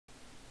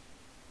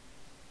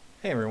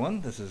Hey everyone,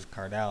 this is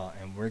Cardell,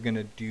 and we're going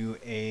to do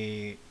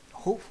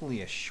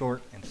hopefully a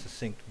short and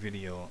succinct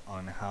video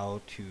on how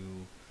to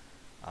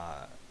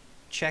uh,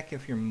 check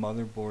if your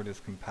motherboard is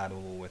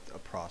compatible with a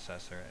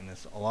processor. And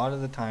a lot of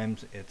the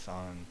times it's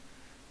on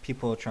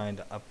people trying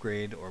to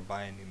upgrade or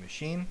buy a new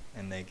machine,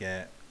 and they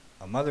get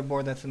a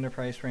motherboard that's in their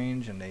price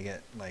range, and they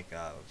get like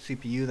a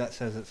CPU that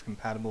says it's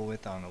compatible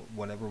with on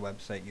whatever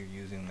website you're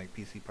using, like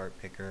PC Part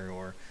Picker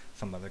or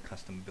some other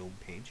custom build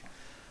page.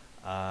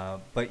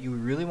 But you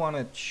really want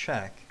to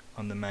check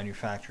on the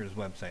manufacturer's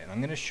website. And I'm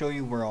going to show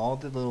you where all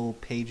the little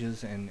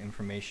pages and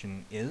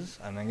information is,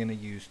 and I'm going to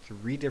use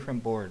 3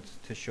 different boards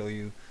to show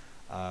you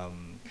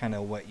kind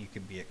of what you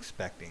could be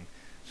expecting.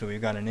 So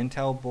we've got an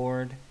Intel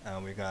board,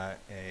 we've got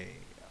a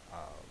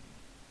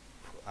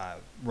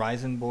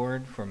Ryzen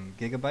board from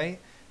Gigabyte,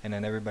 and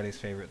then everybody's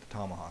favorite, the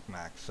Tomahawk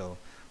Max. So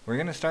we're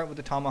going to start with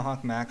the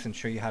Tomahawk Max and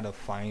show you how to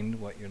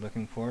find what you're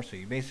looking for. So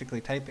you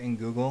basically type in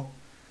Google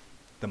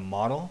the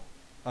model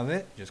of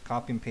it, just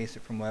copy and paste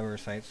it from whatever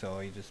site.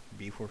 So you just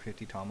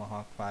B450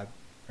 Tomahawk 5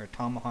 or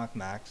Tomahawk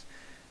Max,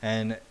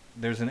 and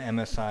there's an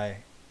MSI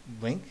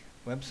link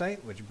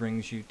website which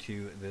brings you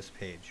to this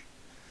page.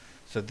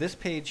 So this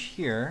page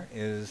here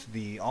is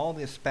all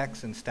the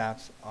specs and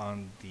stats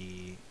on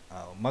the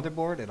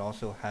motherboard. It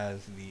also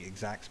has the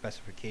exact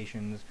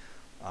specifications.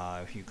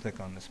 If you click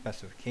on the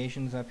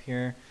specifications up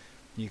here,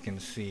 you can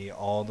see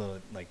all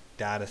the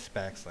data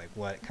specs, like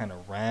what kind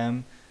of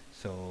RAM.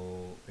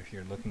 So if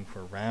you're looking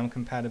for RAM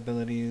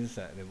compatibilities,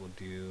 it will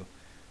do,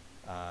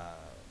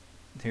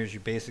 here's your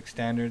basic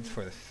standards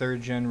for the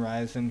 3rd gen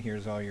Ryzen.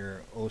 Here's all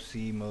your OC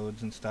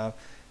modes and stuff,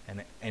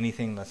 and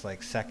anything that's like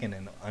 2nd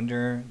and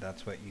under,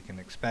 that's what you can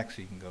expect.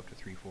 So you can go up to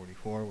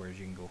 344, whereas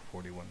you can go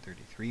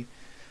 4133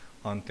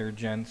 on 3rd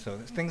gen. So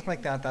things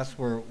like that, that's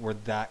where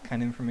that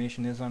kind of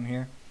information is on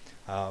here,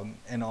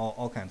 and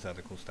all kinds of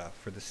other cool stuff.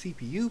 For the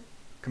CPU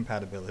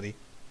compatibility,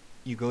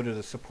 you go to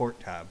the support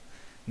tab.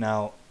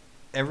 Now,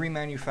 every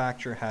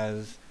manufacturer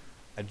has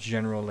a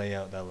general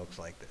layout that looks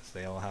like this.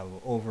 They all have an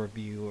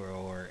overview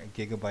or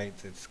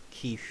gigabytes, it's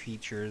key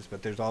features,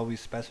 but there's always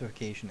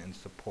specification and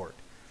support.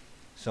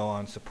 So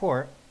on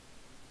support,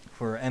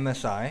 for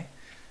MSI,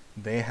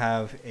 they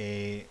have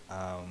a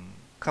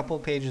couple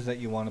pages that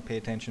you want to pay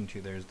attention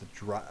to. There's the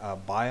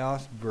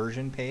BIOS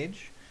version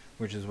page,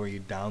 which is where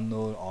you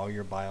download all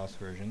your BIOS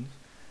versions.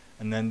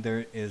 And then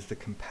there is the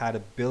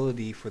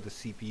compatibility for the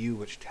CPU,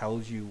 which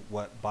tells you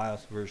what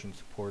BIOS version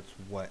supports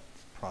what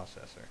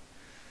processor.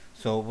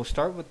 So we'll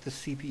start with the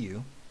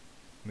CPU.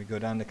 We go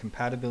down to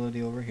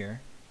compatibility over here,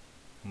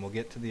 and we'll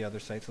get to the other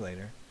sites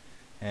later.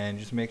 And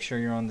just make sure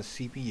you're on the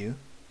CPU,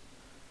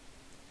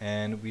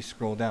 and we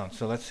scroll down.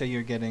 So let's say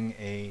you're getting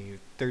a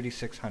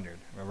 3600,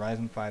 a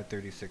Ryzen 5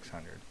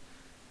 3600.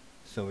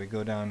 So we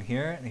go down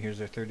here, and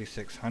here's our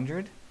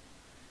 3600,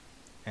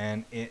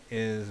 and it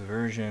is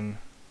version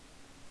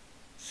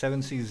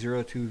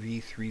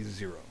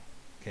 7C02V30.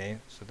 Okay,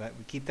 so that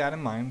we keep that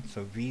in mind.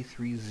 So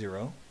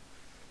V30.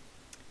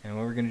 And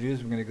what we're going to do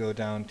is we're going to go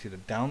down to the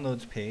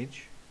downloads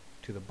page,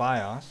 to the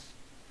BIOS,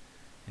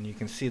 and you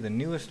can see the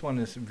newest one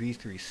is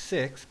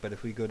V36, but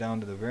if we go down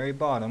to the very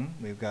bottom,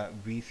 we've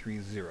got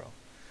V30.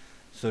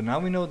 So now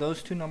we know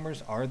those two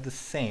numbers are the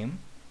same.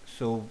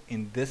 So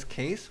in this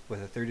case,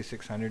 with a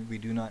 3600, we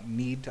do not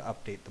need to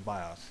update the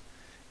BIOS.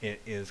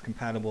 It is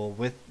compatible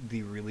with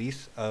the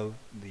release of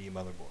the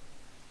motherboard.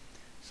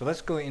 So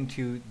let's go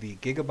into the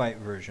Gigabyte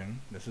version.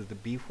 This is the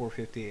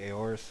B450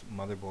 Aorus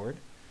motherboard.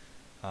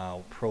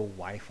 Pro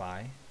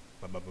Wi-Fi,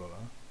 blah, blah, blah, blah.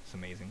 It's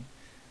amazing.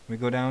 We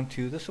go down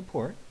to the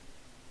support,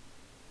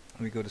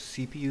 we go to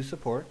CPU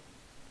support,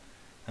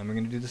 and we're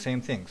going to do the same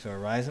thing. So a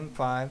Ryzen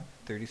 5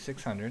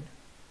 3600,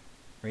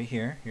 right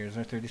here, here's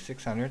our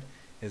 3600,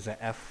 is a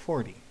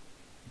F40.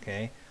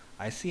 Okay,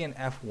 I see an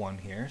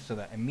F1 here, so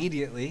that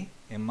immediately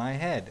in my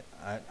head,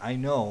 I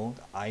know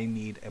I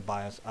need a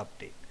BIOS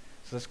update.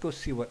 So let's go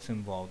see what's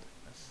involved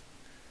in this.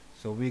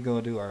 So we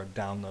go to our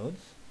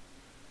downloads,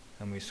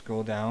 and we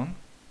scroll down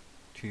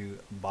to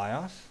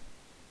BIOS,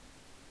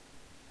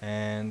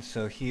 and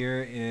so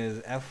here is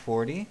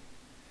F40.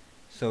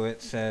 So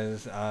it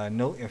says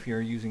note, if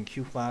you're using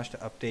QFlash to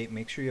update,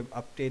 make sure you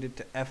have updated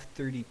to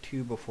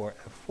F32 before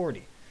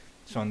F40.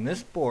 So on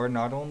this board,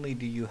 not only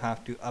do you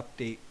have to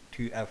update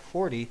to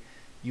F40,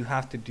 you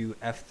have to do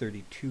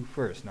F32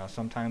 first. Now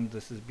sometimes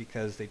this is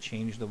because they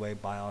change the way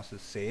BIOS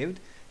is saved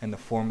and the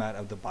format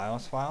of the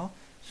BIOS file.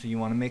 So you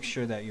want to make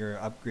sure that you're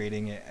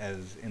upgrading it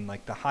as in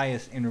like the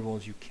highest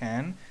intervals you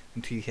can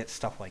until you hit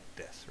stuff like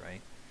this,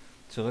 right?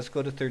 So let's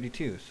go to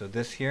 32. So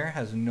this here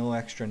has no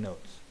extra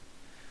notes.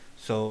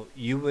 So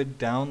you would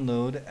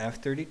download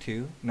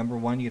F32. Number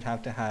one, you'd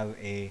have to have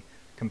a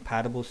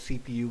compatible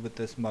CPU with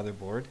this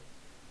motherboard,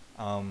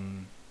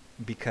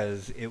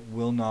 because it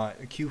will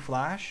not,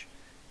 QFlash,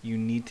 you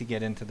need to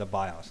get into the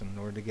BIOS. And in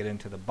order to get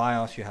into the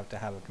BIOS, you have to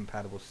have a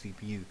compatible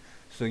CPU.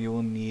 So you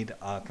will need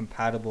a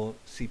compatible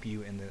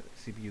CPU in the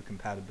CPU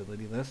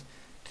compatibility list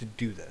to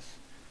do this.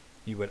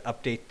 You would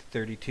update to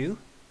 32,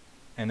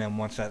 and then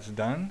once that's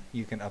done,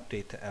 you can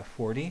update to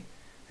F40,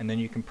 and then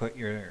you can put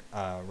your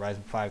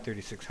Ryzen 5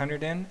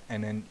 3600 in,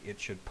 and then it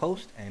should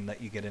post and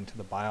let you get into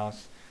the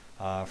BIOS.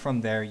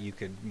 From there, you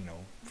could,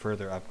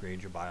 further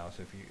upgrade your BIOS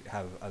if you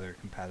have other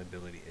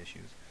compatibility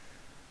issues.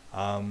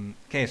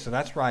 Okay, so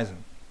that's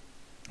Ryzen.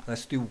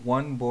 Let's do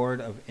one board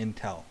of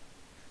Intel.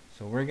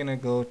 So we're going to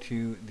go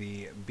to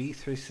the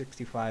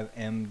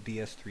B365M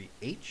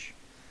DS3H.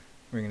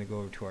 We're going to go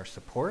over to our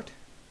support.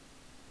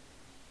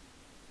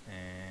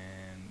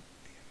 And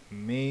the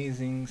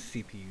amazing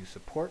CPU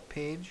support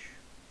page.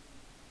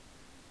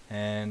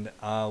 And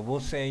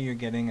we'll say you're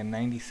getting a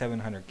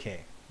 9700K.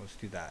 Let's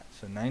do that.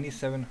 So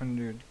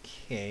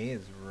 9700K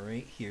is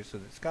right here. So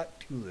it's got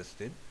two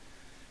listed.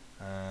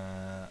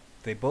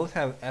 They both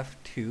have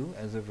F2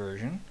 as a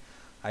version.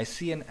 I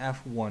see an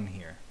F1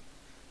 here.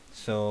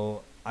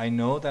 So I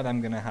know that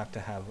I'm going to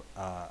have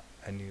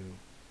a new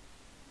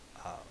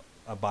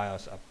a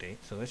BIOS update.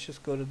 So let's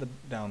just go to the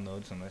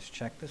downloads and let's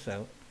check this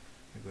out.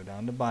 We go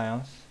down to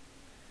BIOS.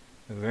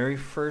 The very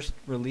first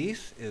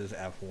release is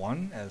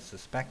F1 as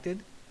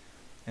suspected,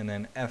 and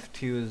then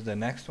F2 is the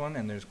next one,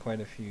 and there's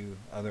quite a few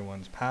other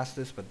ones past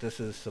this, but this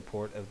is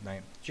support of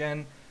 9th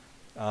gen.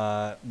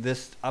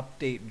 This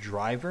update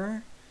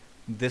driver,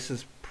 this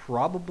is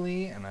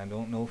probably, and I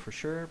don't know for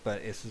sure,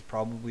 but this is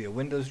probably a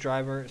Windows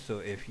driver, so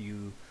if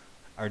you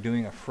are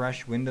doing a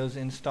fresh Windows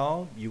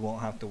install, you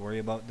won't have to worry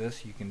about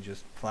this. You can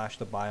just flash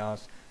the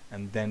BIOS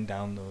and then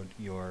download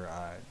your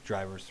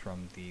drivers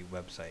from the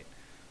website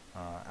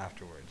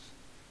afterwards.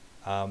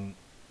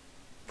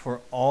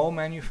 For all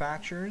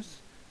manufacturers,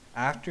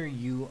 after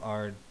you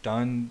are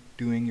done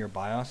doing your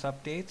BIOS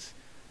updates,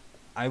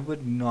 I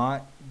would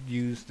not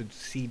use the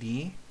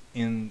CD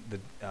in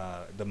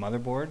the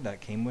motherboard that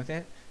came with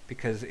it,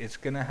 because it's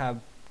going to have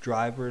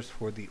drivers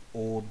for the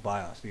old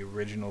BIOS, the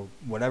original,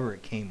 whatever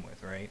it came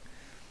with, right?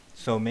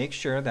 So make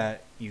sure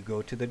that you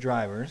go to the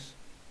drivers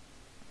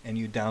and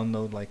you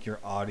download like your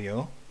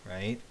audio,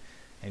 right?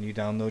 And you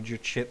download your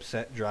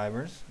chipset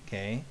drivers,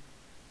 okay?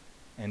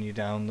 And you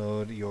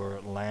download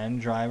your LAN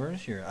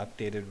drivers, your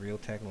updated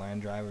Realtek LAN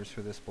drivers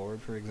for this board,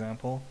 for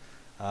example.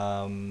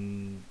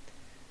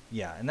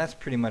 Yeah, and that's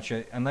pretty much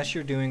it. Unless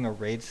you're doing a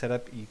RAID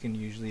setup, you can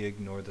usually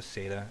ignore the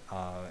SATA.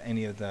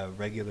 Any of the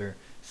regular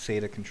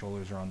SATA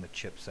controllers are on the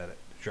chipset,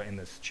 in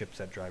this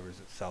chipset drivers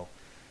itself.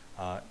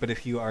 But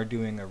if you are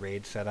doing a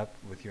RAID setup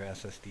with your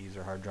SSDs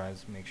or hard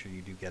drives, make sure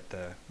you do get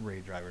the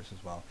RAID drivers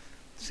as well.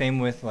 Same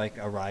with like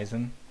a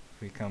Ryzen.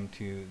 If we come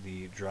to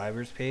the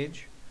drivers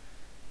page,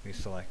 we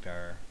select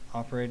our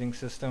operating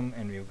system,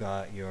 and we've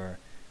got your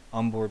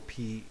onboard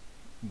IDE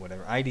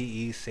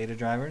SATA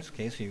drivers.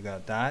 Okay, so you've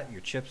got that, your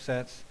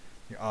chipsets,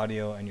 your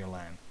audio, and your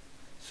LAN.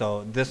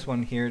 So this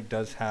one here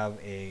does have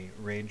a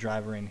RAID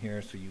driver in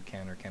here, so you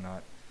can or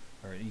cannot,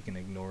 or you can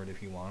ignore it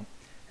if you want.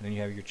 And then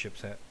you have your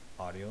chipset,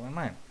 audio, and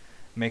LAN.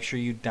 Make sure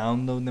you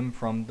download them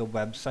from the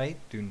website.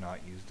 Do not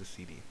use the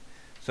CD.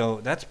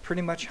 So that's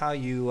pretty much how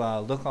you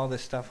look all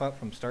this stuff up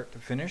from start to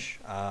finish.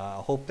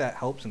 I hope that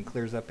helps and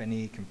clears up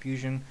any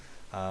confusion.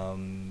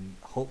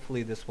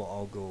 Hopefully this will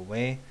all go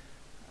away.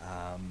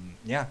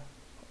 Yeah,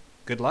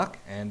 good luck,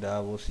 and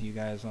we'll see you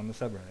guys on the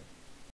subreddit.